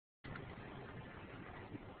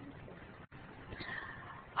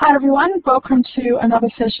Hi everyone, welcome to another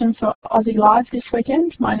session for OZeLIVE this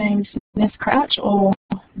weekend. My name's Vanessa Crouch, or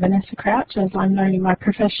Vanessa Crouch as I'm known in my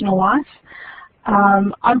professional life.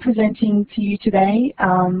 I'm presenting to you today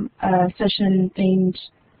a session themed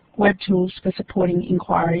web tools for supporting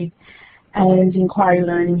inquiry and inquiry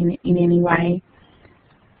learning in any way.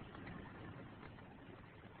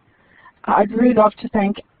 I'd really love to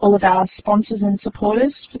thank all of our sponsors and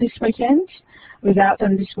supporters for this weekend. Without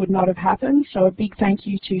them, this would not have happened. So a big thank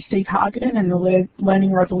you to Steve Hargaden and the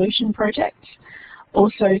Learning Revolution project.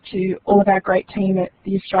 Also to all of our great team at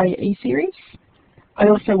the Australia E-Series. I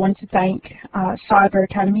also want to thank Cyber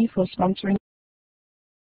Academy for sponsoring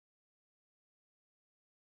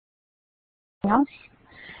us.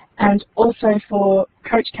 And also for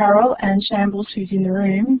Coach Carol and Shambles, who's in the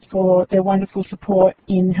room, for their wonderful support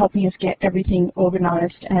in helping us get everything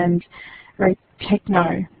organised and very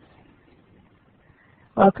techno.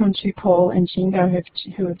 Welcome to Paul and Shingo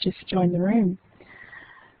who have just joined the room.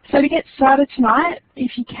 So to get started tonight,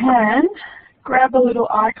 if you can, grab a little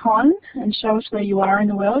icon and show us where you are in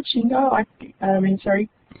the world. Shingo,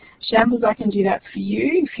 Shambles, I can do that for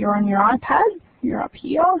you. If you're on your iPad, you're up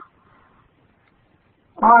here.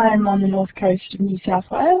 I'm on the north coast of New South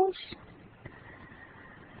Wales.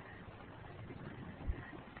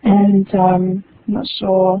 And I'm not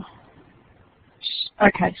sure.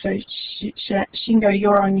 Okay, so Shingo,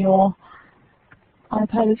 you're on your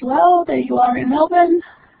iPad as well. There you are in Melbourne.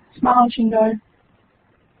 Smile, Shingo.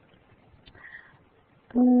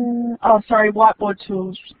 Oh, sorry, whiteboard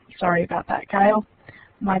tools. Sorry about that, Gail.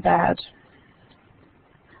 My bad.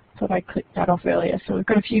 Thought I clicked that off earlier. So we've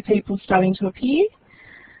got a few people starting to appear.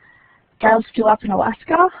 Gail's still up in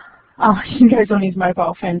Alaska. Oh, Shingo's on his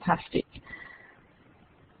mobile. Fantastic.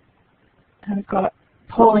 And we've got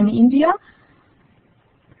Paul in India.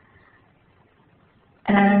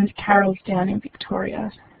 And Carol's down in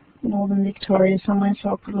Victoria, northern Victoria somewhere, so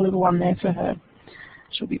I'll put a little one there for her.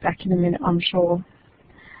 She'll be back in a minute, I'm sure.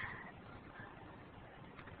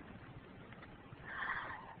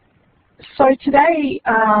 So today,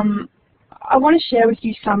 I want to share with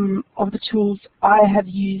you some of the tools I have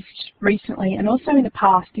used recently and also in the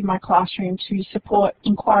past in my classroom to support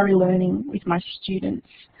inquiry learning with my students.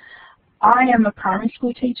 I am a primary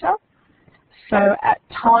school teacher, so at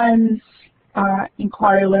times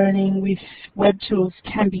inquiry learning with web tools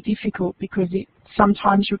can be difficult because it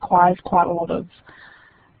sometimes requires quite a lot of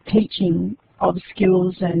teaching of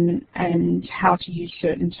skills and how to use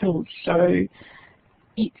certain tools. So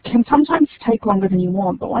it can sometimes take longer than you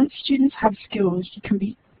want, but once students have skills, you can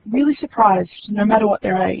be really surprised, no matter what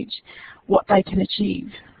their age, what they can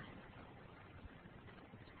achieve.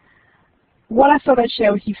 What I thought I'd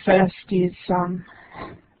share with you first is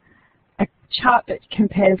a chart that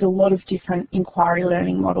compares a lot of different inquiry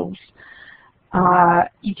learning models.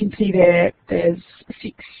 You can see there's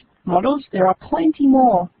 6 models. There are plenty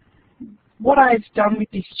more. What I've done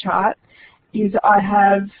with this chart is I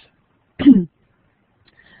have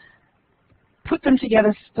put them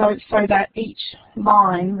together so that each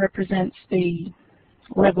line represents the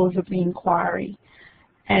levels of the inquiry,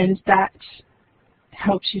 and that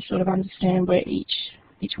helps you sort of understand where each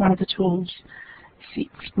one of the tools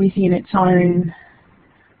sits within its own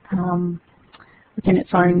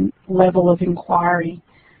level of inquiry.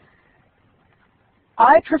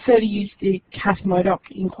 I prefer to use the Kath-Modoc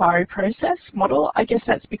inquiry process model. I guess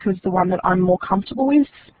that's because the one that I'm more comfortable with.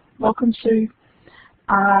 Welcome, Sue.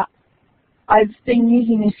 I've been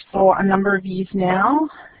using this for a number of years now,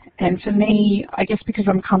 and for me, I guess because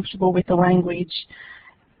I'm comfortable with the language,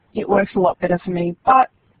 it works a lot better for me.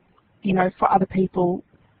 But, you know, for other people,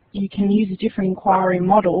 you can use a different inquiry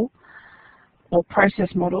model or process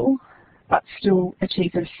model, but still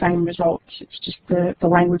achieve the same results. It's just the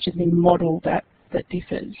language of the model that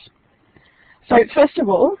differs. So first of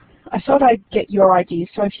all, I thought I'd get your ideas.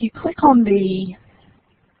 So if you click on the,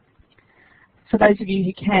 for those of you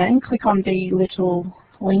who can, click on the little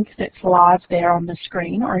link that's live there on the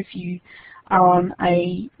screen, or if you are on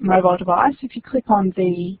a mobile device, if you click on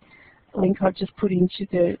the link I've just put into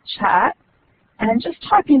the chat, and just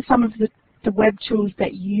type in some of the web tools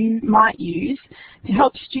that you might use to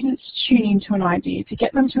help students tune into an idea, to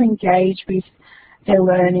get them to engage with their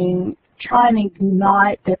learning, try and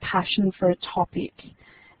ignite their passion for a topic.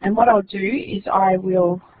 And what I'll do is I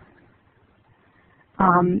will,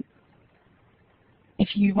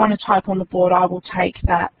 if you want to type on the board, I will take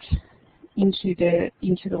that into the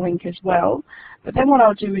link as well. But then what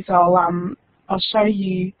I'll do is I'll show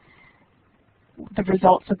you the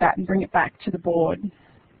results of that and bring it back to the board.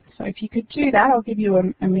 So if you could do that, I'll give you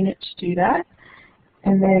a minute to do that,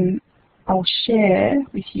 and then I'll share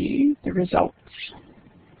with you the results.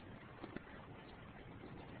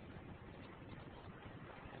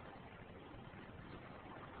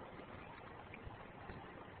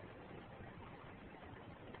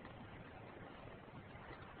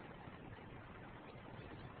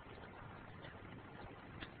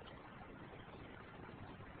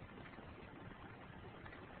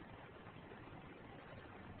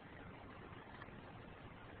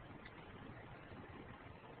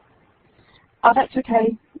 Oh, that's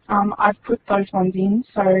okay. I've put those ones in,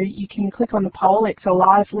 so you can click on the poll. It's a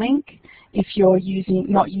live link if you're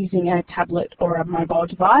not using a tablet or a mobile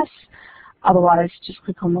device. Otherwise, just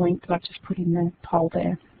click on the link that I've just put in the poll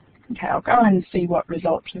there. Okay, I'll go and see what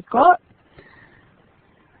results we've got.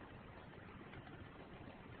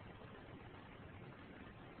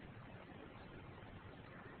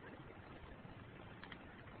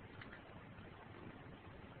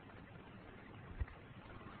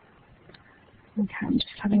 Okay, I'm just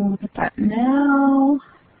having a look at that now.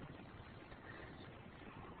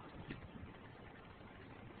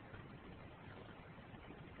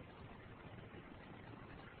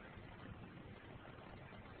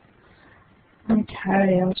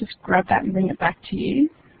 Okay, I'll just grab that and bring it back to you.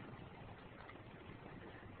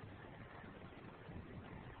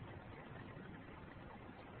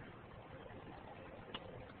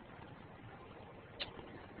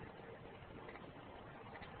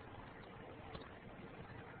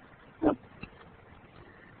 Oh,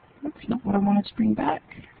 that's not what I wanted to bring back.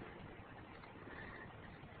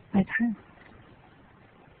 Okay.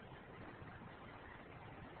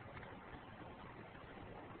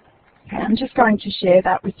 I'm just going to share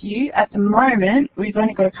that with you. At the moment, we've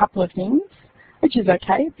only got a couple of things, which is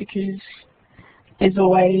okay because there's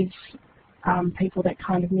always people that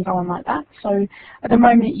kind of miss on like that. So at the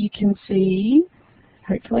moment you can see,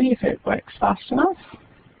 hopefully if it works fast enough,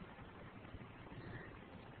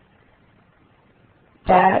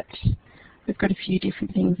 that we've got a few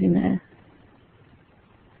different things in there.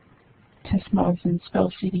 Test mods and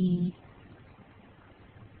Spell City.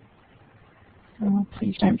 Oh,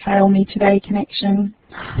 please don't fail me today, connection.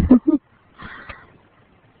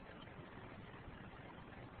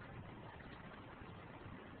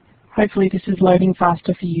 Hopefully this is loading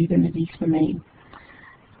faster for you than it is for me.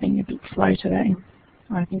 It's being a bit slow today.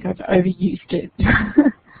 I think I've overused it.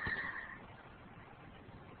 I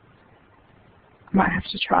might have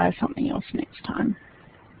to try something else next time.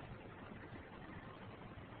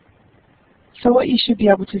 So what you should be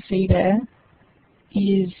able to see there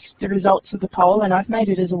is the results of the poll, and I've made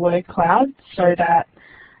it as a word cloud so that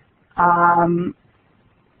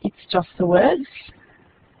it's just the words.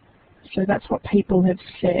 So that's what people have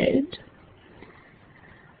said.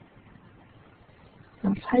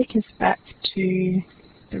 I'll take us back to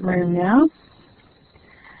the room now.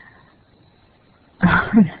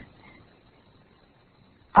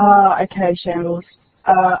 Okay, Shambles.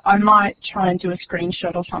 I might try and do a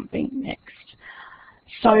screenshot or something next.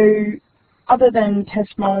 So other than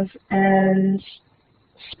Testmoz and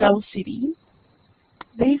Spell City,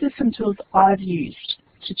 these are some tools I've used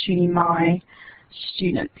to tune in my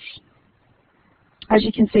students. As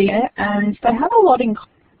you can see here, and they have a lot in common.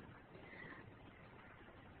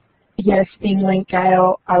 Yes, ThingLink,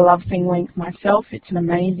 Gail. I love ThingLink myself. It's an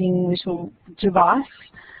amazing little device.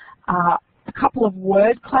 A couple of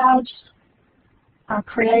word clouds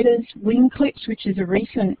creators, WingClips, which is a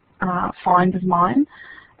recent find of mine.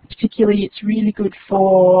 Particularly, it's really good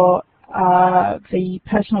for the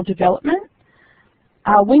personal development.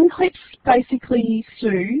 WingClips, basically,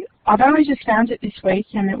 Sue, I've only just found it this week,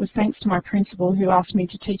 and it was thanks to my principal who asked me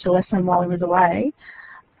to teach a lesson while he was away.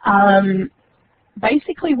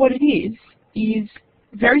 Basically what it is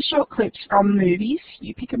very short clips from movies.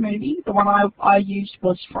 You pick a movie. The one I used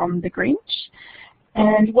was from The Grinch.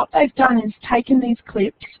 And what they've done is taken these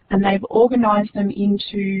clips and they've organised them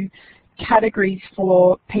into categories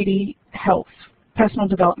for PD health, personal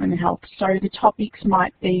development and health. So the topics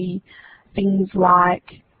might be things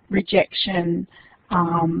like rejection,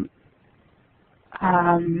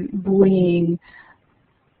 bullying,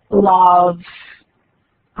 love,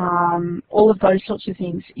 all of those sorts of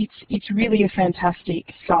things. It's really a fantastic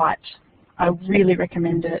site. I really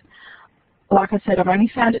recommend it. Like I said, I've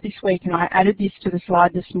only found it this week, and I added this to the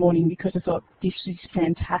slide this morning because I thought this is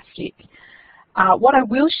fantastic. What I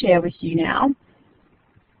will share with you now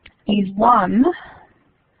is one,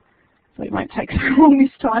 so it won't take so long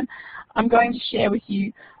this time, I'm going to share with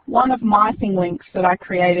you one of my ThingLinks that I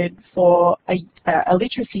created for a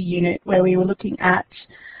literacy unit where we were looking at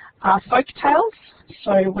folk tales.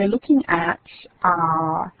 So we're looking at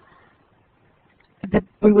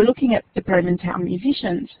the Bremen Town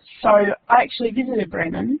musicians. So I actually visited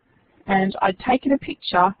Bremen, and I'd taken a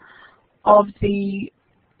picture of the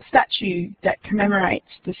statue that commemorates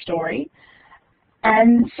the story,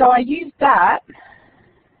 and so I used that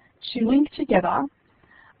to link together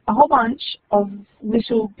a whole bunch of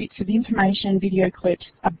little bits of information, video clips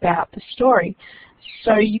about the story.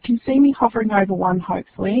 So you can see me hovering over one,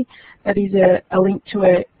 hopefully. That is a link to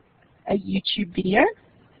a YouTube video.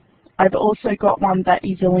 I've also got one that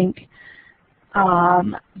is a link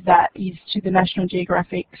that is to the National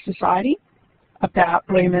Geographic Society about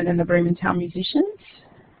Bloomin and the Bloomintown musicians.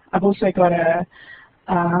 I've also got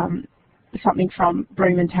something from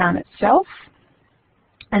Bloomintown itself,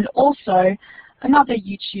 and also another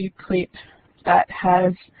YouTube clip that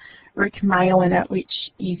has Rick Mail in it, which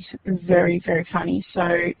is very, very funny.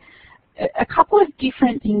 So a couple of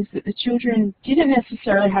different things that the children didn't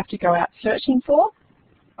necessarily have to go out searching for,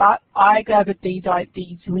 but I gathered these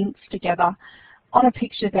links together on a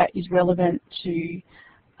picture that is relevant to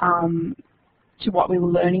what we were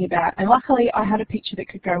learning about. And luckily I had a picture that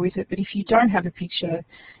could go with it, but if you don't have a picture,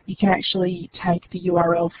 you can actually take the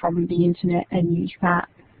URL from the internet and use that.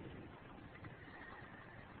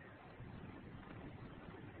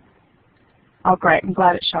 Oh great, I'm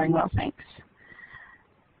glad it's showing well, thanks.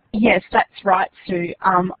 Yes, that's right, Sue.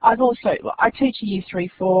 I teach a Year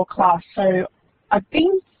 3-4 class, so I've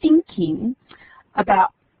been thinking about,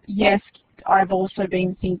 yes, I've also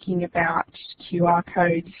been thinking about QR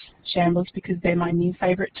codes, shambles, because they're my new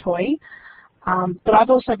favourite toy. But I've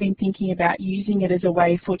also been thinking about using it as a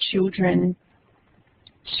way for children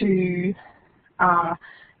to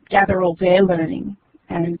gather all their learning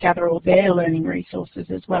and gather all their learning resources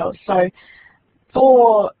as well. So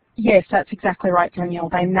yes, that's exactly right, Danielle.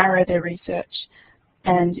 They narrow their research,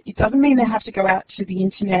 and it doesn't mean they have to go out to the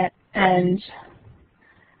internet and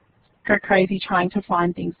go crazy trying to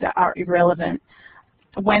find things that are irrelevant.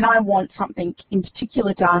 When I want something in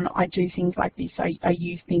particular done, I do things like this. I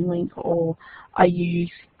use ThingLink, or I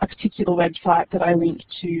use a particular website that I link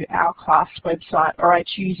to our class website, or I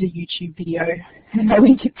choose a YouTube video and I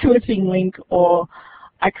link it to a ThingLink, or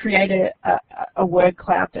I create a word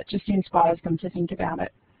cloud that just inspires them to think about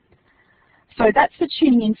it. So that's the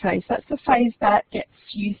tuning in phase. That's the phase that gets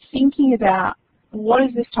you thinking about, what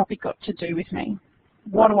has this topic got to do with me?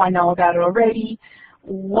 What do I know about it already?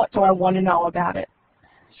 What do I want to know about it?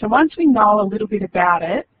 So once we know a little bit about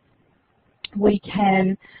it, we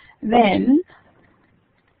can then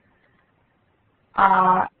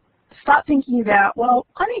start thinking about, well,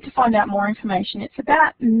 I need to find out more information. It's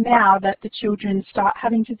about now that the children start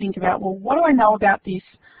having to think about, well, what do I know about this?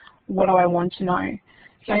 What do I want to know?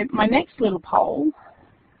 So my next little poll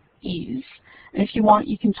is, and if you want,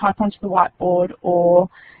 you can type onto the whiteboard, or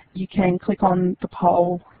you can click on the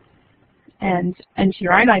poll and enter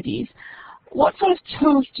your own ideas. What sort of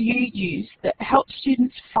tools do you use that help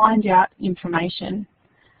students find out information?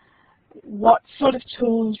 What sort of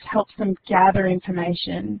tools help them gather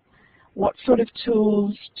information? What sort of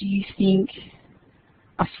tools do you think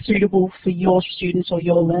are suitable for your students or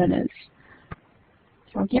your learners?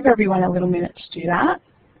 So I'll give everyone a little minute to do that.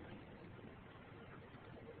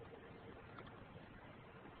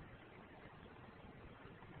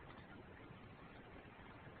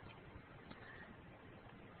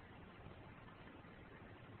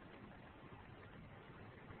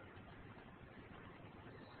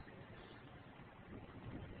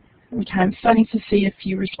 Okay, I'm starting to see a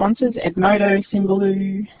few responses. Edmodo,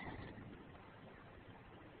 Symbaloo.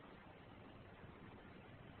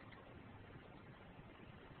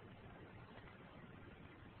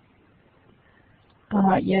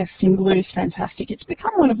 Yes, Symbaloo is fantastic. It's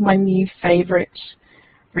become one of my new favourite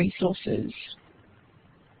resources,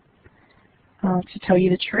 to tell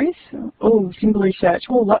you the truth. Oh, Symbaloo search.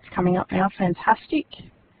 Oh, lots coming up now. Fantastic.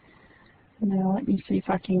 Now let me see if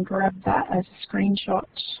I can grab that as a screenshot.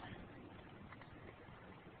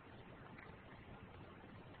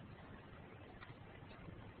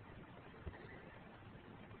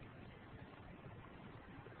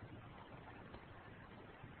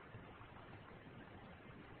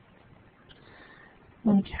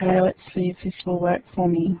 Okay, let's see if this will work for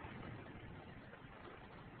me.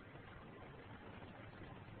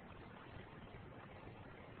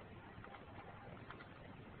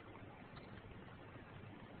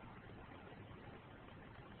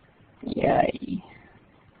 Yay.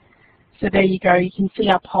 So there you go, you can see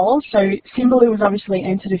our poll. So Symbaloo was obviously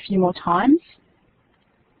entered a few more times.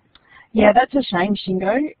 Yeah, that's a shame,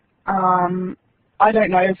 Shingo. I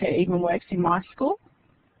don't know if it even works in my school,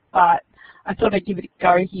 but I thought I'd give it a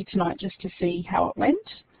go here tonight just to see how it went.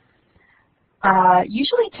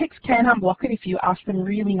 Usually texts can unblock it if you ask them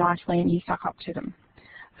really nicely and you suck up to them.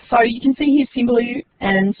 So you can see here Symbaloo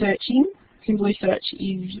and searching. Symbaloo search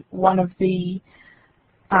is one of the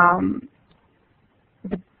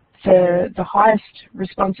highest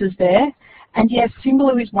responses there. And yes,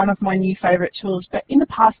 Symbaloo is one of my new favourite tools, but in the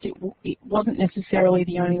past it wasn't necessarily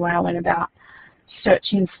the only way I went about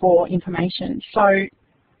searching for information. So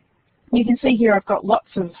you can see here I've got lots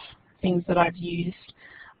of things that I've used.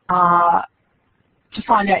 to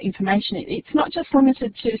find out information. It's not just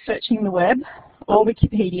limited to searching the web or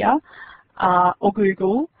Wikipedia or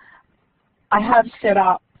Google. I have set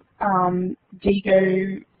up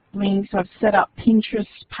Digo links, I've set up Pinterest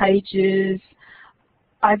pages.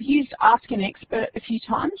 I've used Ask an Expert a few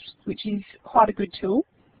times, which is quite a good tool.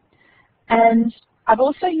 And I've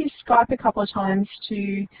also used Skype a couple of times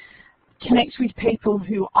to connect with people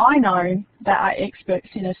who I know that are experts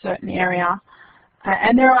in a certain area.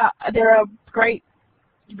 And there are great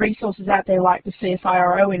resources out there like the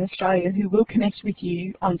CSIRO in Australia who will connect with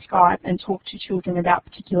you on Skype and talk to children about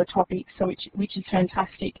particular topics, so which is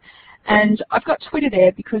fantastic. And I've got Twitter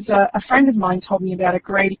there because a friend of mine told me about a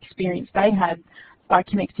great experience they had by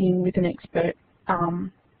connecting with an expert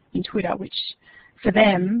in Twitter, which for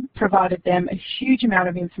them provided them a huge amount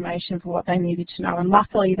of information for what they needed to know. And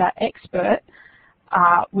luckily that expert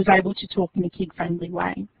was able to talk in a kid-friendly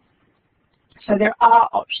way. So there are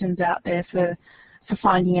options out there for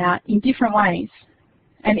finding out in different ways.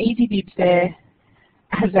 And OZeLIVE's there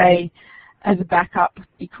as a backup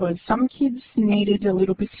because some kids needed a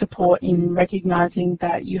little bit of support in recognizing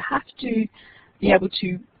that you have to be able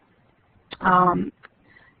to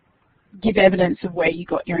give evidence of where you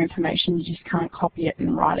got your information. You just can't copy it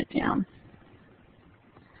and write it down.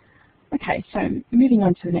 Okay, so moving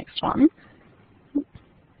on to the next one.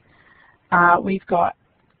 We've got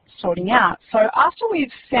sorting out. So after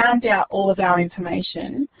we've found out all of our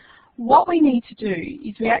information, what we need to do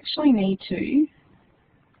is we actually need to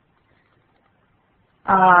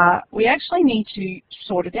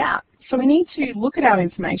sort it out. So we need to look at our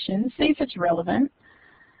information, see if it's relevant,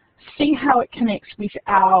 see how it connects with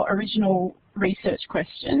our original research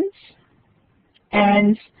questions,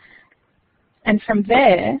 and from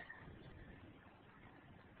there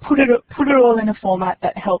put it all in a format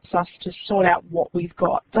that helps us to sort out what we've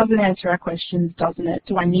got. Does it answer our questions? Doesn't it?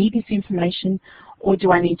 Do I need this information or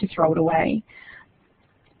do I need to throw it away?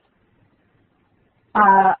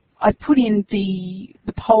 I put in the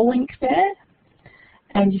poll link there,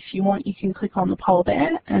 and if you want you can click on the poll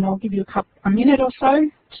there, and I'll give you a minute or so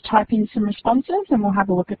to type in some responses and we'll have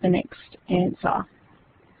a look at the next answer.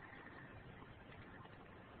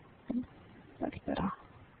 That's better.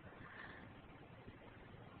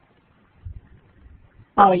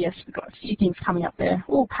 Oh yes, we've got a few things coming up there.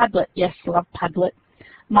 Oh, Padlet, yes, love Padlet.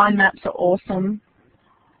 Mind maps are awesome.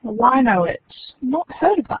 Lino-it, not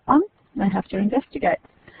heard of that one. I have to investigate.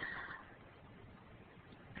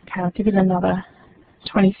 Okay, I'll give it another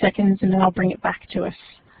 20 seconds and then I'll bring it back to us.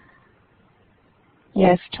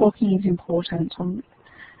 Yes, talking is important.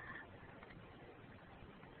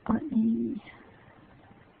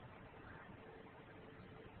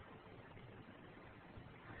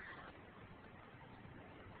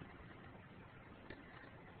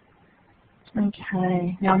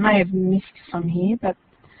 Okay, now I may have missed some here, but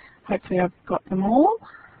hopefully I've got them all.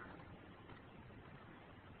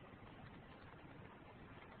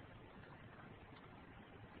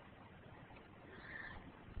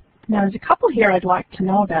 Now there's a couple here I'd like to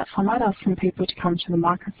know about, so I might ask some people to come to the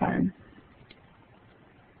microphone.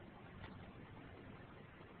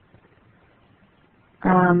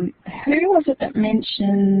 Who was it that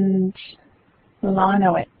mentioned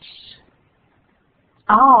Lino-it?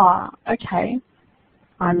 Ah, okay.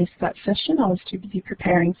 I missed that session. I was too busy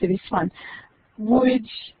preparing for this one. Oh,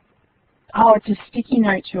 it's a sticky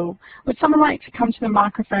note tool. Would someone like to come to the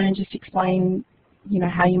microphone and just explain, you know,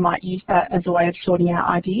 how you might use that as a way of sorting out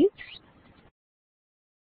ideas?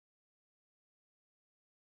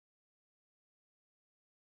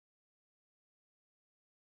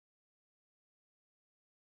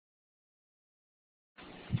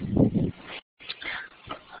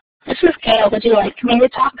 This is Gail. Would you like me to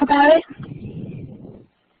talk about it?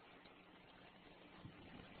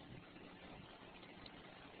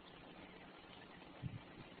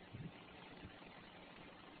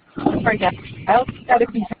 Sorry, Gail. That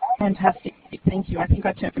would be fantastic. Thank you. I think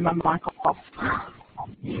I turned my mic off.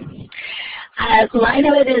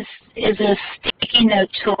 Lino-it is a sticky note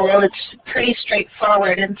tool. It's pretty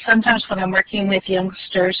straightforward, and sometimes when I'm working with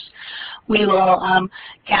youngsters, we will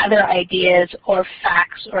gather ideas or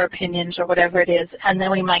facts or opinions or whatever it is, and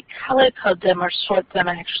then we might color code them or sort them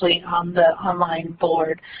actually on the online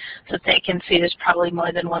board so that they can see there's probably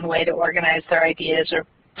more than one way to organize their ideas or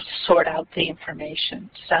sort out the information.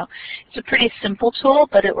 So it's a pretty simple tool,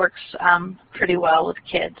 but it works pretty well with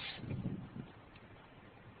kids.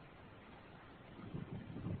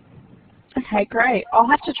 Okay, great. I'll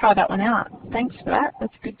have to try that one out. Thanks for that.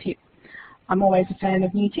 That's a good tip. I'm always a fan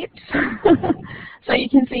of new tips. So you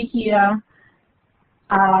can see here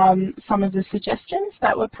some of the suggestions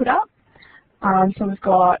that were put up. So we've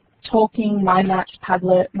got talking, mind maps,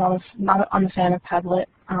 Padlet. I'm a fan of Padlet.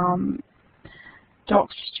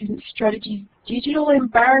 Docs, student strategies, digital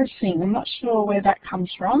embarrassing. I'm not sure where that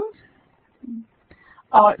comes from.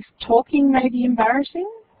 Oh, it's talking maybe embarrassing.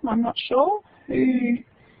 I'm not sure. Who?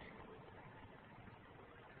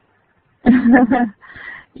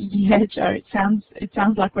 Yeah, Joe. It sounds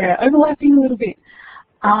like we're overlapping a little bit.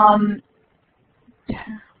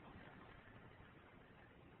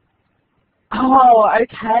 Oh,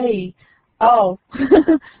 okay. Oh,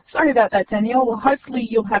 sorry about that, Danielle. Well, hopefully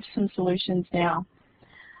you'll have some solutions now.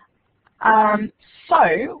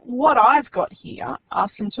 So what I've got here are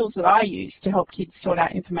some tools that I use to help kids sort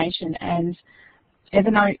out information, and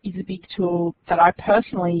Evernote is a big tool that I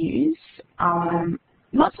personally use.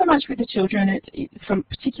 Not so much with the children,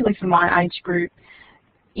 particularly for my age group,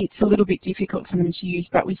 it's a little bit difficult for them to use,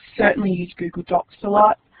 but we certainly use Google Docs a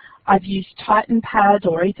lot. I've used TitanPad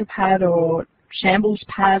or Etherpad or Shambles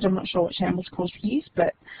Pad. I'm not sure what Shambles calls for use,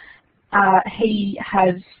 but he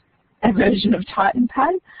has a version of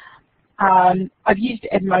TitanPad. I've used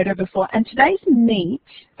Edmodo before, and today's Meet,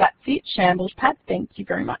 that's it, Shambles Pad. Thank you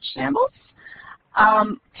very much, Shambles.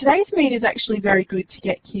 Today's Meet is actually very good to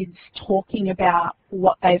get kids talking about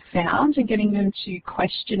what they've found and getting them to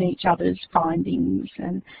question each other's findings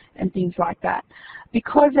and things like that.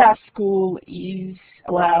 Because our school is,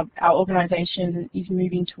 well, our organisation is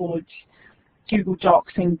moving towards Google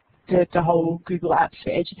Docs and the whole Google Apps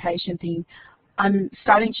for Education thing, I'm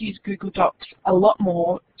starting to use Google Docs a lot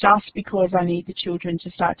more just because I need the children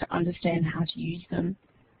to start to understand how to use them.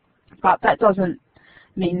 But that doesn't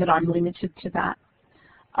mean that I'm limited to that.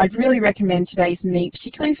 I'd really recommend today's Meet,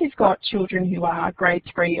 particularly if you've got children who are grade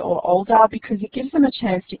 3 or older, because it gives them a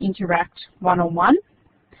chance to interact one-on-one.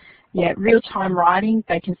 Yeah, real-time writing,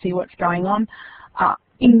 they can see what's going on.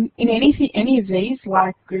 In any of these,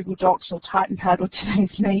 like Google Docs or TitanPad or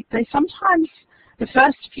today's Meet, they sometimes, the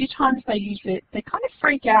first few times they use it, they kind of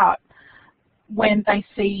freak out when they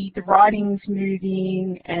see the writings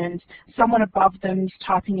moving and someone above them's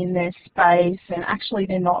typing in their space, and actually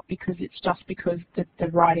they're not, because it's just because the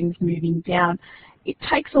writing's moving down. It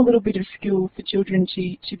takes a little bit of skill for children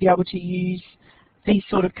to be able to use these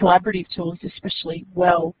sort of collaborative tools especially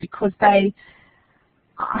well, because they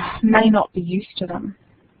may not be used to them.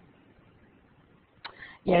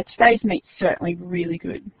 Yeah, today's Meet's certainly really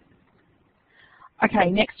good.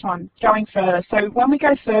 Okay, next one, going further. So when we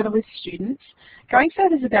go further with students, going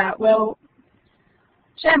further is about, well,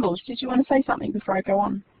 Shambles, did you want to say something before I go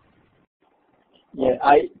on? Yeah,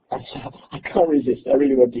 I can't resist. I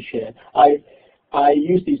really want to share. I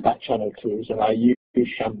use these back channel tools, and I use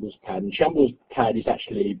Shambles Pad. And Shambles Pad is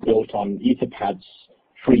actually built on Etherpad's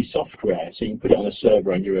free software, so you can put it on a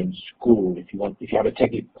server on your own school if you have a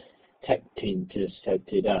tech team to set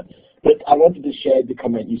it up. But I wanted to share the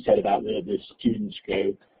comment you said about the students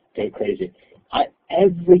go crazy.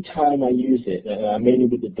 Every time I use it, mainly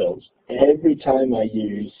with adults, every time I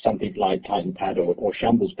use something like TitanPad or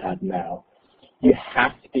Shambles Pad now, you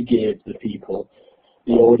have to give the people,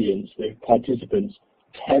 the audience, the participants,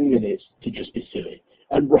 10 minutes to just be silly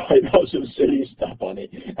and write lots of silly stuff on it,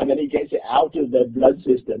 and then it gets it out of their blood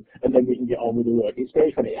system, and then we can get on with the work. It's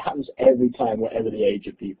very funny. It happens every time, whatever the age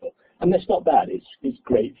of people. And that's not bad. It's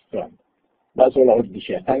great fun. That's all I wanted to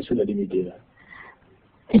share. Thanks for letting me do that.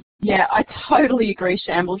 Yeah, I totally agree,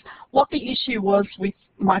 Shambles. What the issue was with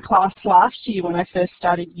my class last year when I first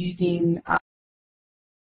started using a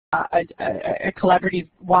collaborative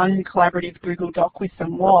Google Doc with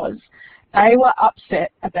them was they were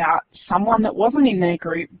upset about someone that wasn't in their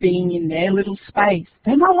group being in their little space.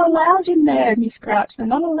 They're not allowed in there, Miss Crouch. They're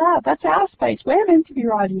not allowed. That's our space. We're meant to be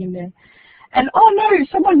writing in there. And oh no,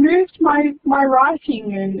 someone moved my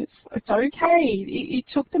writing, and it's okay. It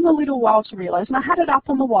took them a little while to realize, and I had it up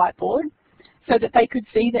on the whiteboard so that they could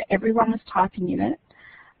see that everyone was typing in it.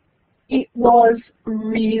 It was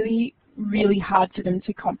really, really hard for them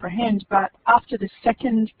to comprehend, but after the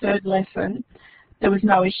second, third lesson, there was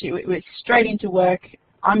no issue. It was straight into work.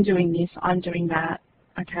 I'm doing this, I'm doing that.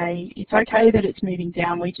 Okay, it's okay that it's moving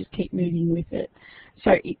down, we just keep moving with it.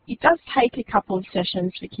 So it does take a couple of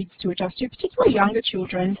sessions for kids to adjust to, particularly younger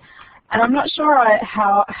children. And I'm not sure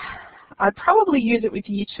I'd probably use it with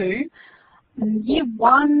Year 2. Year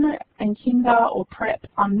 1 and Kinder or Prep,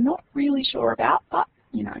 I'm not really sure about, but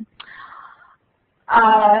you know.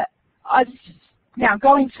 Now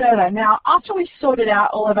going further, now after we've sorted out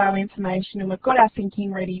all of our information and we've got our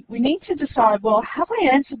thinking ready, we need to decide, well, have I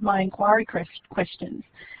answered my inquiry questions?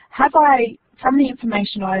 Have I, from the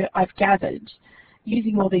information I've gathered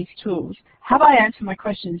using all these tools, have I answered my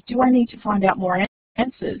questions? Do I need to find out more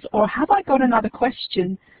answers? Or have I got another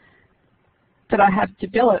question that I have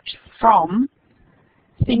developed from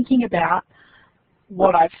thinking about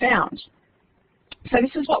what I've found. So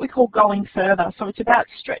this is what we call going further. So it's about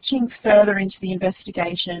stretching further into the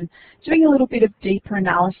investigation, doing a little bit of deeper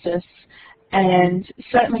analysis, and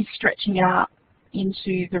certainly stretching out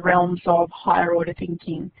into the realms of higher order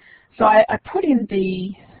thinking. So I put in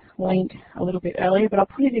the link a little bit earlier, but I'll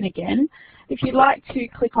put it in again. If you'd like to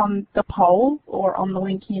click on the poll or on the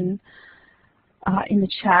link in the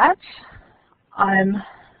chat,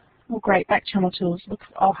 oh great, back channel tools. Look,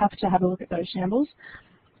 I'll have to have a look at those shambles.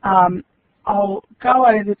 I'll go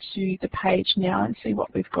over to the page now and see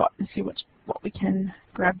what we've got and see what we can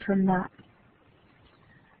grab from that.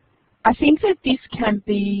 I think that this can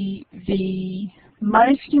be the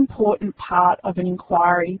most important part of an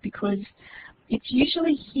inquiry, because it's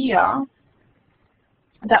usually here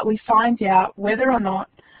that we find out whether or not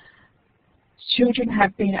children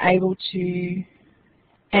have been able to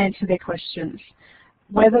answer their questions,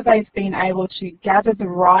 whether they've been able to gather the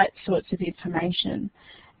right sorts of information.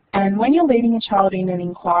 And when you're leading a child in an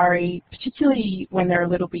inquiry, particularly when they're a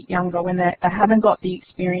little bit younger, when they haven't got the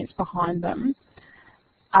experience behind them,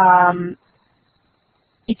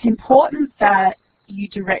 it's important that you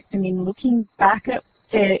direct them in looking back at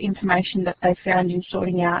their information that they found in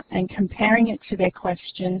sorting out and comparing it to their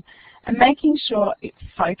question and making sure it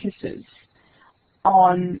focuses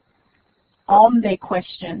on their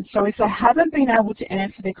question. So if they haven't been able to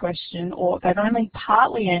answer their question, or they've only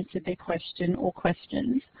partly answered their question or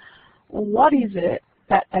questions, what is it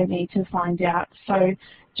that they need to find out? So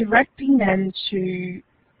directing them to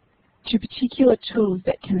particular tools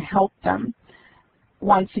that can help them,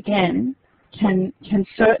 once again, can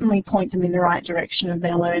certainly point them in the right direction of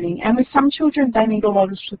their learning. And with some children, they need a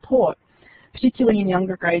lot of support, particularly in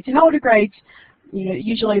younger grades. In older grades, you know,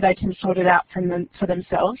 usually they can sort it out for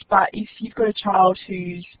themselves, but if you've got a child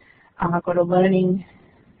who's got a learning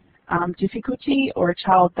difficulty, or a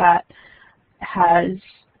child that has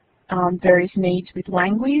various needs with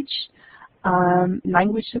language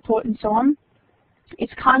support and so on,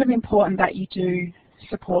 it's kind of important that you do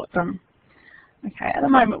support them. Okay, at the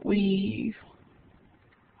moment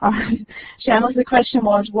Shambles, the question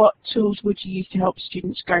was, what tools would you use to help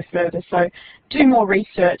students go further? So do more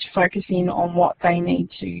research, focusing on what they need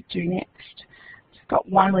to do next. I've got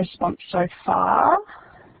one response so far,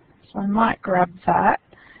 so I might grab that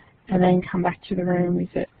and then come back to the room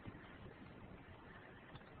with it.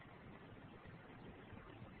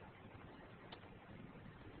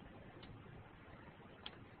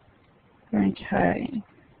 Okay.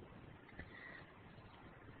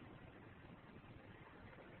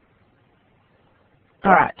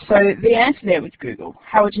 All right, so the answer there was Google.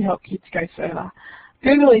 How would you help kids go further?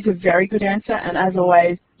 Google is a very good answer, and as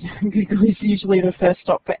always, Google is usually the first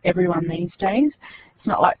stop for everyone these days. It's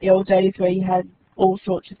not like the old days where you had all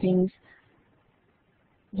sorts of things.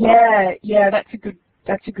 Yeah, that's a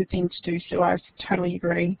good thing to do, so I totally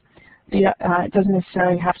agree. It doesn't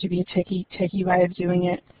necessarily have to be a techie way of doing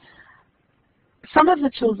it. Some of the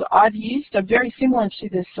tools that I've used are very similar to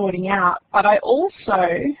the sorting out, but I also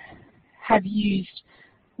have used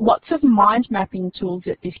lots of mind mapping tools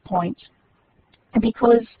at this point,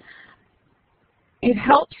 because it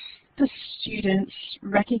helps the students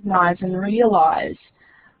recognize and realize,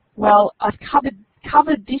 well, I've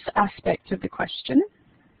covered this aspect of the question.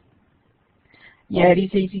 Yeah, it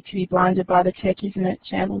is easy to be blinded by the tech, isn't it,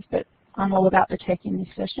 Shambles? But I'm all about the tech in this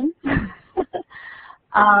session.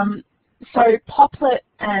 So Poplet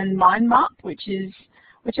and MindMap, which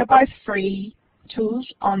are both free tools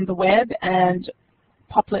on the web, and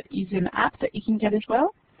Poplet is an app that you can get as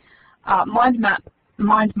well. MindMap,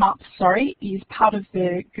 is part of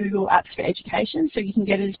the Google Apps for Education, so you can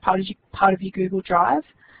get it as part of your Google Drive.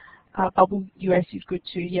 Bubble US is good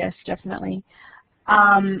too, yes, definitely.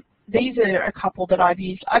 These are a couple that I've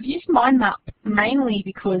used. I've used MindMap mainly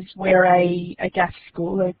because we're a GAF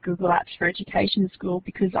school, a Google Apps for Education school,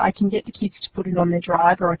 because I can get the kids to put it on their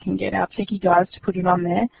drive, or I can get our techie guys to put it on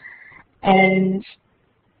there. And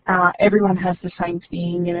everyone has the same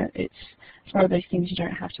thing, and it's one of those things you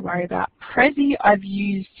don't have to worry about. Prezi I've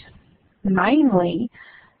used mainly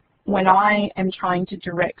when I am trying to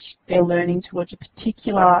direct their learning towards a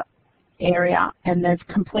particular area and they've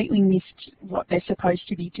completely missed what they're supposed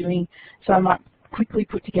to be doing, so I might quickly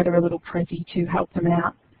put together a little Prezi to help them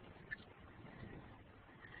out.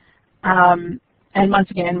 And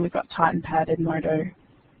once again, we've got TitanPad, Edmodo,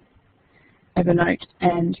 Evernote,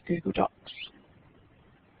 and Google Docs.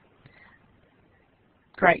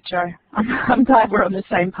 Great, Joe. I'm glad we're on the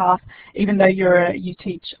same path, even though you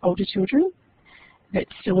teach older children.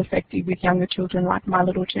 That's still effective with younger children like my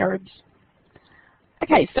little cherubs.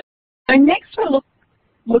 Okay, so So next we're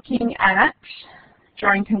looking at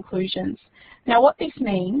drawing conclusions. Now what this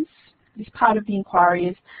means, this part of the inquiry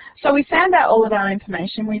is, so we found out all of our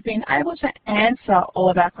information, we've been able to answer all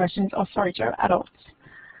of our questions, oh sorry Joe, adults.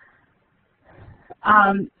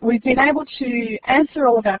 We've been able to answer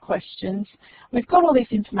all of our questions, we've got all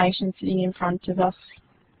this information sitting in front of us.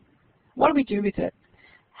 What do we do with it?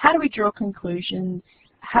 How do we draw conclusions?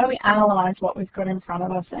 How do we analyze what we've got in front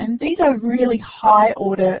of us? And these are really high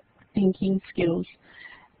order thinking skills.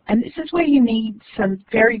 And this is where you need some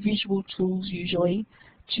very visual tools usually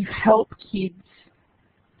to help kids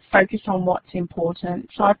focus on what's important.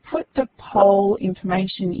 So I've put the poll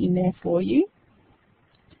information in there for you.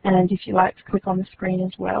 And if you like to click on the screen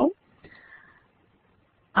as well.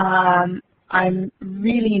 I'm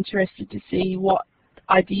really interested to see what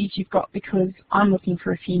ideas you've got because I'm looking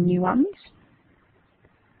for a few new ones.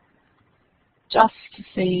 Just to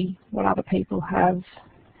see what other people have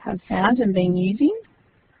found and been using.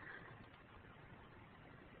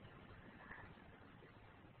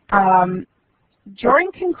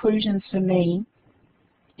 Drawing conclusions for me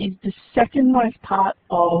is the second most part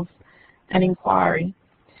of an inquiry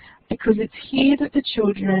because it's here that the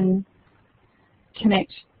children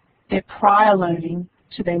connect their prior learning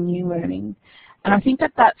to their new learning. And I think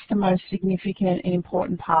that that's the most significant and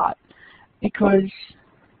important part because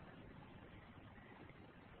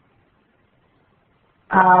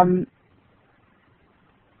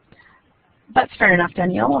that's fair enough,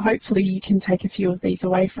 Danielle. Hopefully you can take a few of these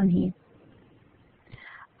away from here.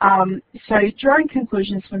 So drawing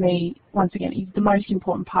conclusions for me, once again, is the most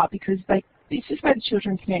important part because this is where the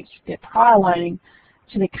children connect their prior learning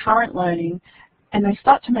to their current learning and they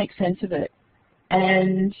start to make sense of it.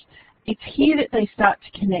 And it's here that they start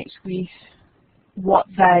to connect with what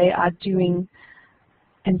they are doing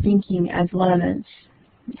and thinking as learners.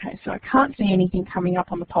 Okay, so I can't see anything coming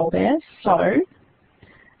up on the poll there, so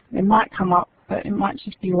it might come up, but it might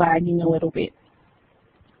just be lagging a little bit.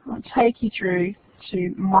 I'll take you through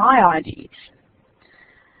to my ideas.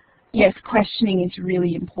 Yes, questioning is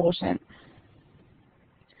really important.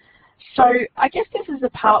 So I guess this is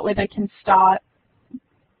the part where they can start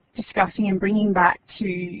discussing and bringing back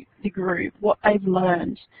to the group what they've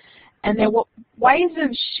learned. And their ways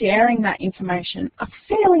of sharing that information are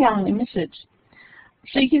fairly unlimited.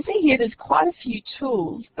 So you can see here there's quite a few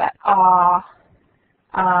tools that are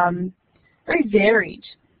very varied.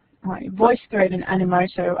 VoiceThread and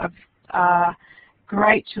Animoto are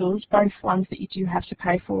great tools, both ones that you do have to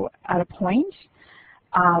pay for at a point.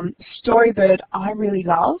 Storybird I really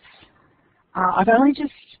love. I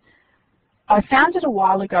found it a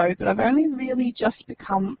while ago, but I've only really just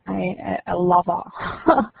become a lover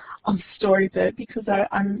of Storybird because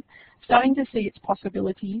I'm starting to see its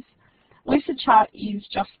possibilities. LucidChart is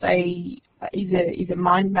just a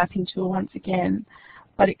mind mapping tool once again,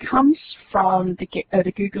 but it comes from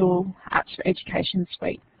the Google Apps for Education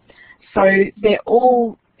suite. So it's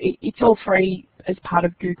all free as part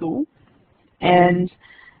of Google, and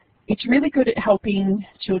it's really good at helping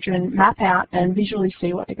children map out and visually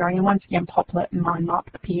see what they're going. And once again, Poplet and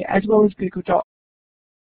MindMap appear, as well as Google Docs.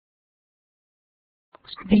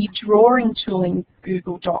 The drawing tool in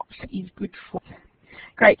Google Docs is good for.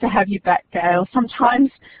 Great to have you back, Gail.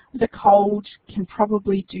 Sometimes the cold can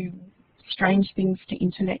probably do strange things to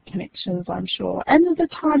internet connections, I'm sure, and the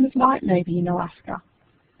time of night maybe in Alaska.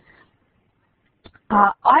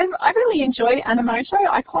 I really enjoy Animoto.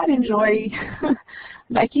 I quite enjoy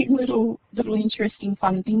making little interesting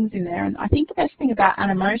fun things in there, and I think the best thing about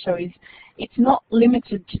Animoto is it's not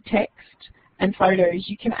limited to text and photos.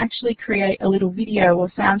 You can actually create a little video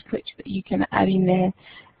or sound clip that you can add in there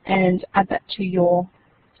and add that to your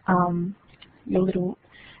little,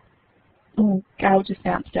 oh, Gail just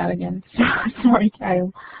bounced out again. Sorry,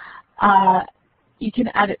 Gail. You can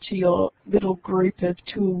add it to your little group of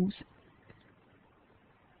tools.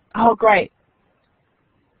 Oh, great.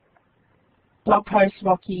 Blog post,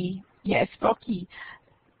 Voki. Yes, Voki.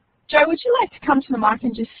 Joe, would you like to come to the mic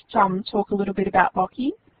and just talk a little bit about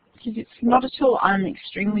Voki? Because it's not a tool I'm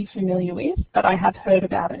extremely familiar with, but I have heard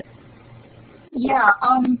about it. Yeah,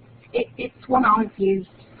 it's one I've used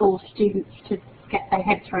for students to get their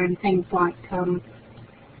heads around things like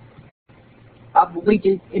we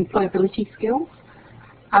do employability skills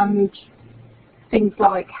and things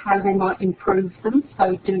like how they might improve them,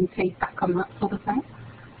 so doing feedback on that sort of thing.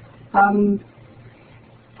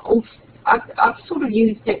 Also, I've sort of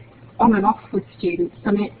used it on and off with students,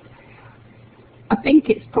 and I think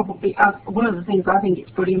it's probably one of the things I think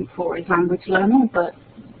it's brilliant for is language learning, but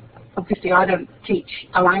obviously I don't teach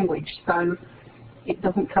a language, so it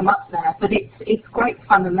doesn't come up there. But it's great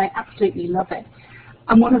fun, and they absolutely love it.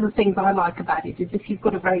 And one of the things I like about it is if you've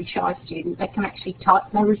got a very shy student, they can actually type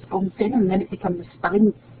their response in, and then it becomes a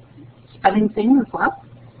spelling thing as well.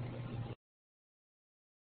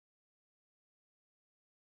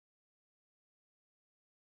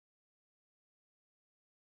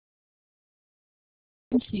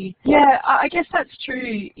 Thank you. Yeah, I guess that's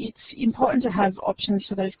true. It's important to have options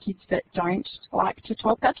for those kids that don't like to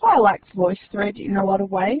talk. That's why I like VoiceThread in a lot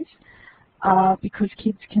of ways, because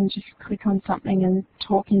kids can just click on something and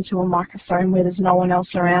talk into a microphone where there's no one else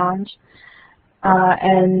around,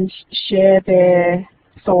 and share their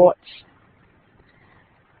thoughts.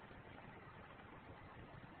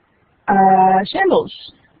 Shambles.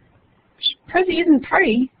 Prezi isn't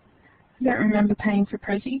free. I don't remember paying for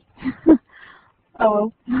Prezi.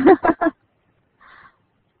 Oh well.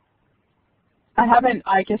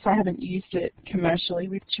 I guess I haven't used it commercially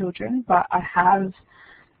with children, but I have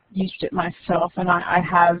used it myself, and I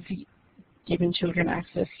have given children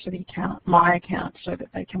access to the my account, so that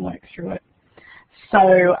they can work through it.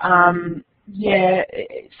 So yeah,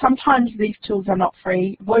 sometimes these tools are not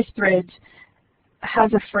free. VoiceThread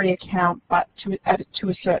has a free account, but to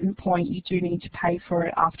a certain point you do need to pay for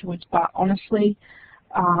it afterwards. But honestly,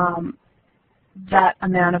 that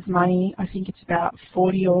amount of money, I think it's about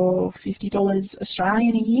 $40 or $50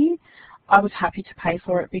 Australian a year, I was happy to pay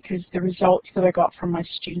for it, because the results that I got from my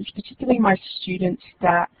students, particularly my students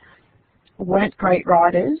that weren't great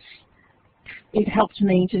writers, it helped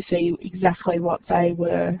me to see exactly what they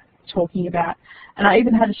were talking about. And I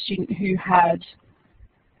even had a student who had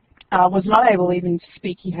was not able even to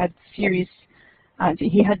speak. He had serious,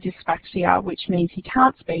 he had dysphaxia, which means he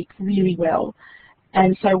can't speak really well.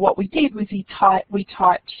 And so what we did was we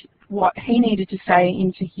typed what he needed to say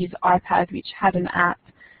into his iPad, which had an app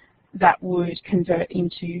that would convert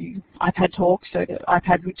into iPad Talk, so that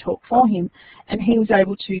iPad would talk for him. And he was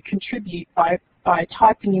able to contribute by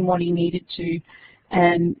typing in what he needed to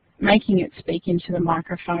and making it speak into the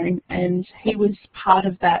microphone, and he was part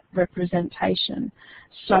of that representation.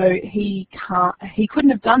 So he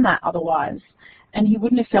couldn't have done that otherwise, and he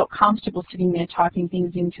wouldn't have felt comfortable sitting there typing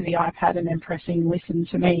things into the iPad and then pressing listen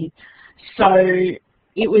to me. So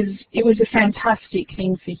it was a fantastic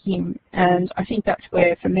thing for him, and I think that's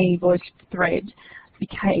where, for me, VoiceThread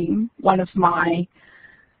became one of my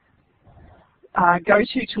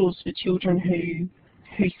go-to tools for children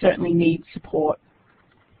who certainly need support,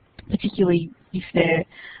 particularly if their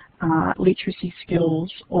literacy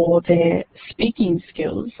skills or their speaking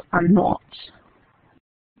skills are not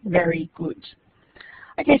very good.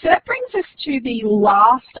 Okay, so that brings us to the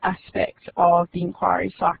last aspect of the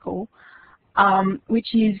inquiry cycle,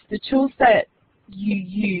 which is the tools that you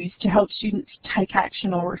use to help students take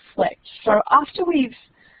action or reflect. So after we've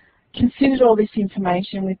considered all this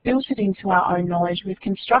information, we've built it into our own knowledge, we've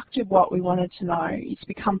constructed what we wanted to know, it's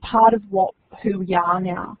become part of who we are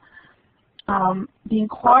now. The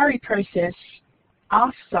inquiry process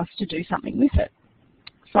asks us to do something with it.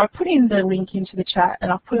 So I put in the link into the chat,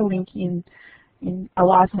 and I'll put a link in a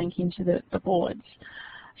live link into the boards.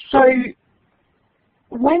 So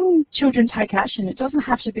when children take action, it doesn't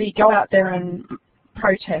have to be go out there and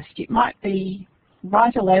protest. It might be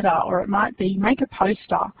write a letter, or it might be make a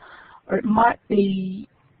poster, or it might be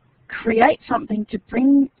create something to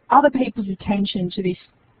bring other people's attention to this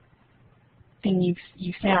thing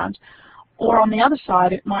you've found. Or on the other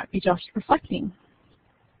side, it might be just reflecting.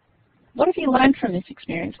 What have you learned from this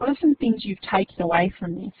experience? What are some things you've taken away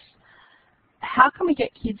from this? How can we get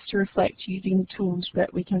kids to reflect using tools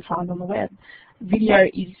that we can find on the web? Video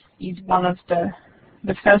is one of the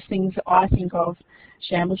first things that I think of,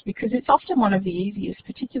 Shambles, because it's often one of the easiest,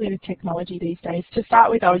 particularly with technology these days. To start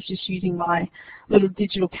with, I was just using my little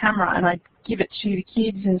digital camera, and I'd give it to the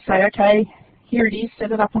kids and say, okay, here it is,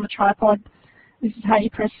 set it up on the tripod. This is how you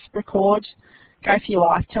press record. Go for your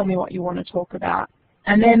life. Tell me what you want to talk about.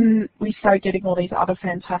 And then we start getting all these other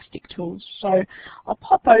fantastic tools. So I'll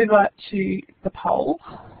pop over to the poll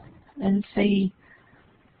and see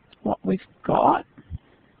what we've got.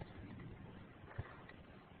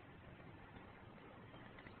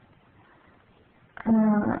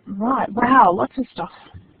 Right, wow, lots of stuff.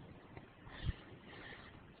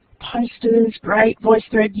 Posters, great.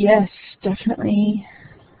 VoiceThread, yes, definitely.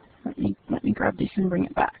 Let me grab this and bring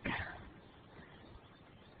it back.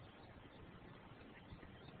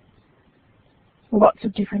 Lots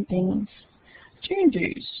of different things.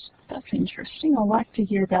 June-do's, that's interesting. I'd like to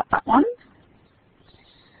hear about that one.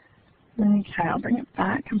 Okay, I'll bring it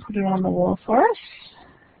back and put it on the wall for us.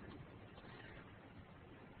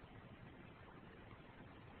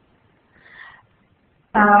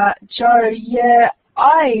 Joe, yeah,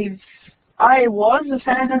 I was a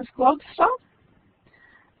fan of Glogster.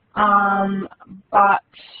 but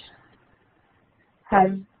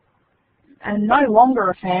am no longer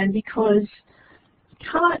a fan because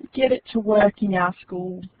can't get it to work in our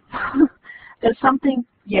school. There's something,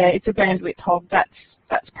 yeah, it's a bandwidth hog.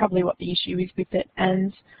 That's probably what the issue is with it.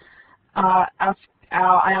 And I asked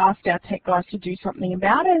our tech guys to do something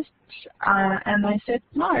about it, and they said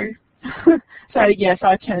no. So yes,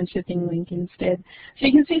 I turned to ThingLink instead. So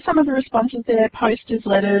you can see some of the responses there: posters,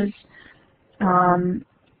 letters,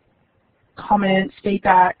 comments,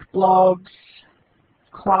 feedback, blogs,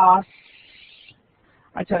 class.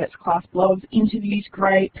 I'd say that's class blogs, interviews,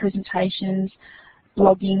 great, presentations,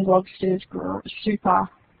 blogging, blogsters, super.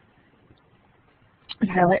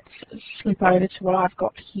 Okay, let's slip over to what I've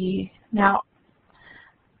got here. Now,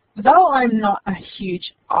 though I'm not a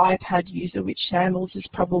huge iPad user, which Shambles is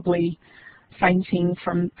probably fainting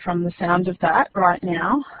from the sound of that right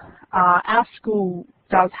now, our school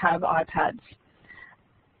does have iPads.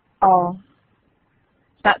 Oh,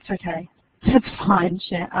 that's okay. That's fine,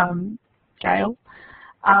 Gail.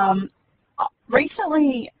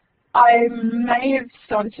 Recently, I may have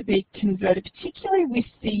started to be converted, particularly with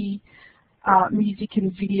the music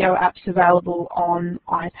and video apps available on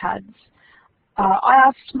iPads. I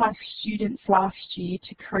asked my students last year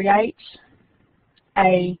to create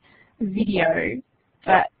a video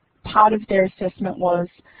that part of their assessment was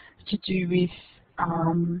to do with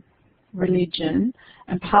religion,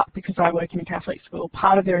 and part, because I work in a Catholic school,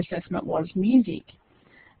 part of their assessment was music.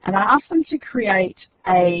 And I asked them to create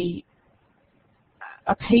a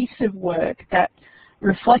piece of work that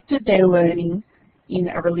reflected their learning in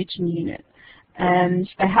a religion unit. And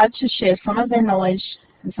they had to share some of their knowledge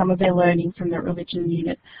and some of their learning from their religion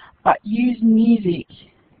unit, but use music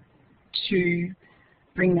to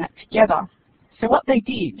bring that together. So what they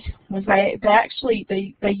did was they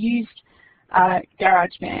used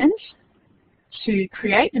GarageBand to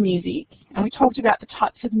create the music, and we talked about the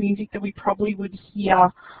types of music that we probably would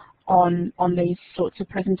hear on these sorts of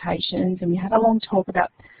presentations, and we had a long talk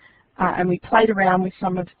about and we played around with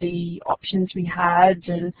some of the options we had,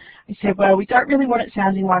 and we said, well, we don't really want it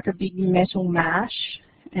sounding like a big metal mash,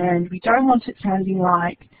 and we don't want it sounding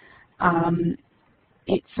like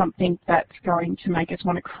it's something that's going to make us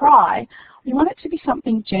want to cry. We want it to be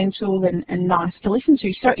something gentle and nice to listen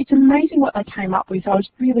to. So it's amazing what they came up with. I was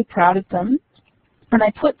really proud of them. And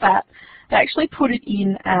they actually put it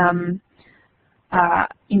in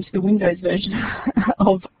into the Windows version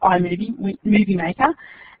of iMovie, Movie Maker,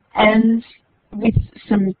 and with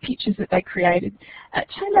some pictures that they created. It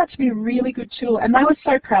turned out to be a really good tool, and they were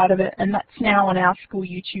so proud of it, and that's now on our school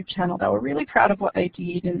YouTube channel. They were really proud of what they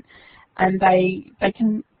did, and they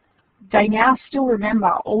now still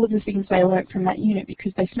remember all of the things they learned from that unit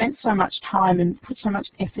because they spent so much time and put so much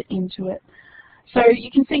effort into it. So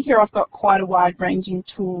you can see here I've got quite a wide-ranging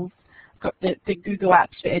tool. I've got the Google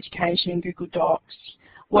Apps for Education, Google Docs,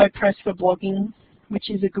 WordPress for blogging, which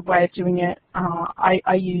is a good way of doing it.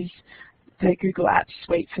 I use the Google Apps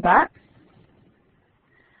suite for that.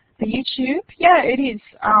 The YouTube, yeah, it is.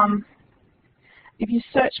 If you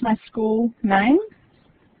search my school name,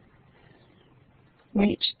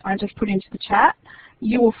 which I just put into the chat,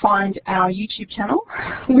 you will find our YouTube channel,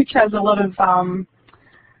 which has a lot of,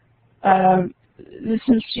 there's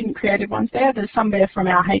some student created ones there. There's some there from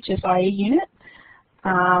our HSIE unit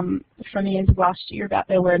from the end of last year about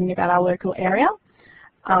their learning about our local area.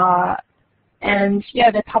 And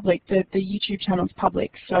yeah, they're public. The YouTube channel is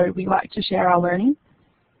public, so we like to share our learning.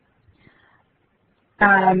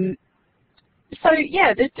 So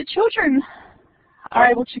yeah, the children are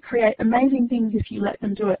able to create amazing things if you let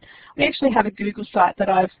them do it. We actually have a Google site that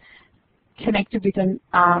I've connected with them,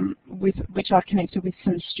 which I've connected with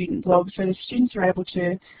some student blogs, so the students are able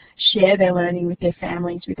to share their learning with their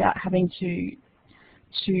families without having to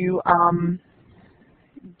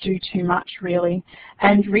do too much, really.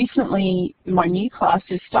 And recently, my new class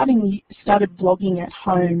has started blogging at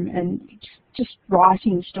home and just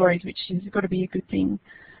writing stories, which has got to be a good thing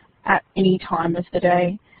at any time of the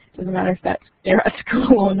day. Doesn't matter if they're at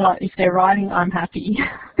school or not. If they're writing, I'm happy.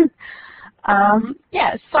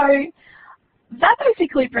 Yeah, so that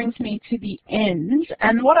basically brings me to the end.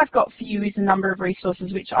 And what I've got for you is a number of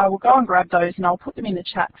resources, which I will go and grab those, and I'll put them in the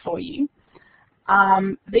chat for you.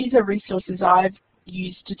 These are resources I've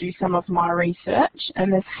used to do some of my research,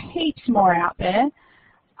 and there's heaps more out there.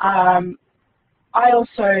 I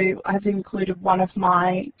also have included one of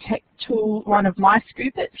my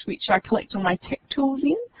scoopets, which I collect all my tech tools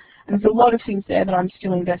in. And there's a lot of things there that I'm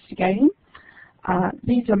still investigating.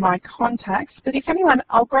 These are my contacts, but if anyone,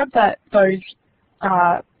 I'll grab those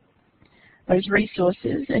those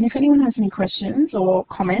resources. And if anyone has any questions or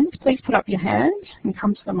comments, please put up your hand and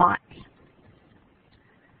come to the mic.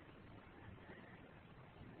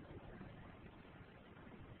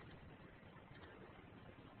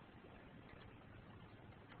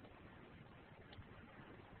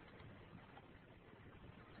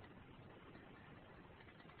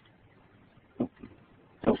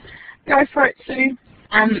 Go for it, Sue.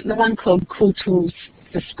 The one called Cool Tools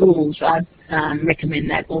for Schools, I recommend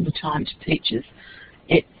that all the time to teachers.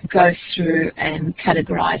 It goes through and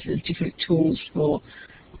categorises different tools for,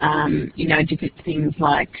 you know, different things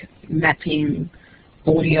like mapping,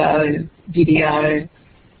 audio, video,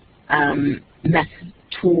 math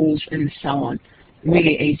tools, and so on.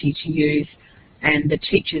 Really easy to use, and the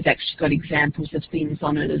teacher's actually got examples of things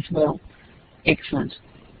on it as well. Excellent.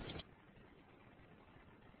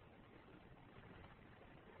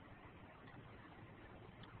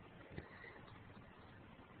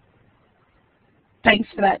 Thanks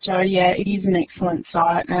for that, Jo. Yeah, it is an excellent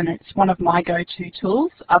site, and it's one of my go-to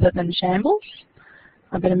tools other than Shambles.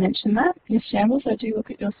 I better mention that. Yes, Shambles, I do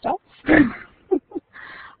look at your stuff.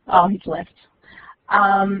 Oh, he's left.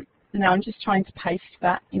 Now I'm just trying to paste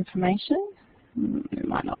that information. It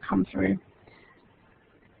might not come through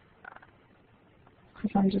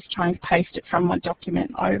because I'm just trying to paste it from my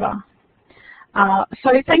document over.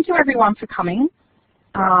 So thank you everyone for coming.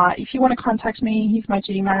 If you want to contact me, here's my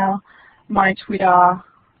Gmail, my Twitter,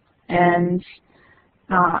 and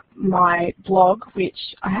my blog, which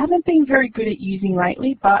I haven't been very good at using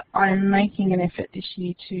lately, but I'm making an effort this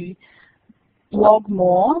year to blog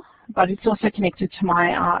more, but it's also connected to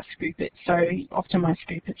my Scoop-It, so often my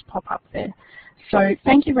Scoop-Its pop up there. So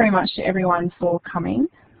thank you very much to everyone for coming.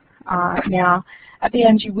 Now, at the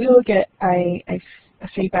end you will get a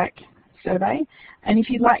feedback survey, and if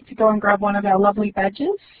you'd like to go and grab one of our lovely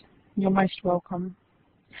badges, you're most welcome.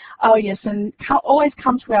 Oh yes, and always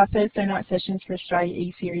come to our Thursday night sessions for Australia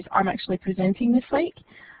E-Series. I'm actually presenting this week,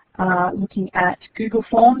 looking at Google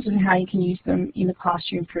Forms and how you can use them in the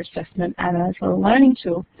classroom for assessment and as a learning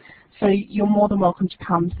tool. So you're more than welcome to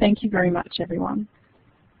come. Thank you very much, everyone.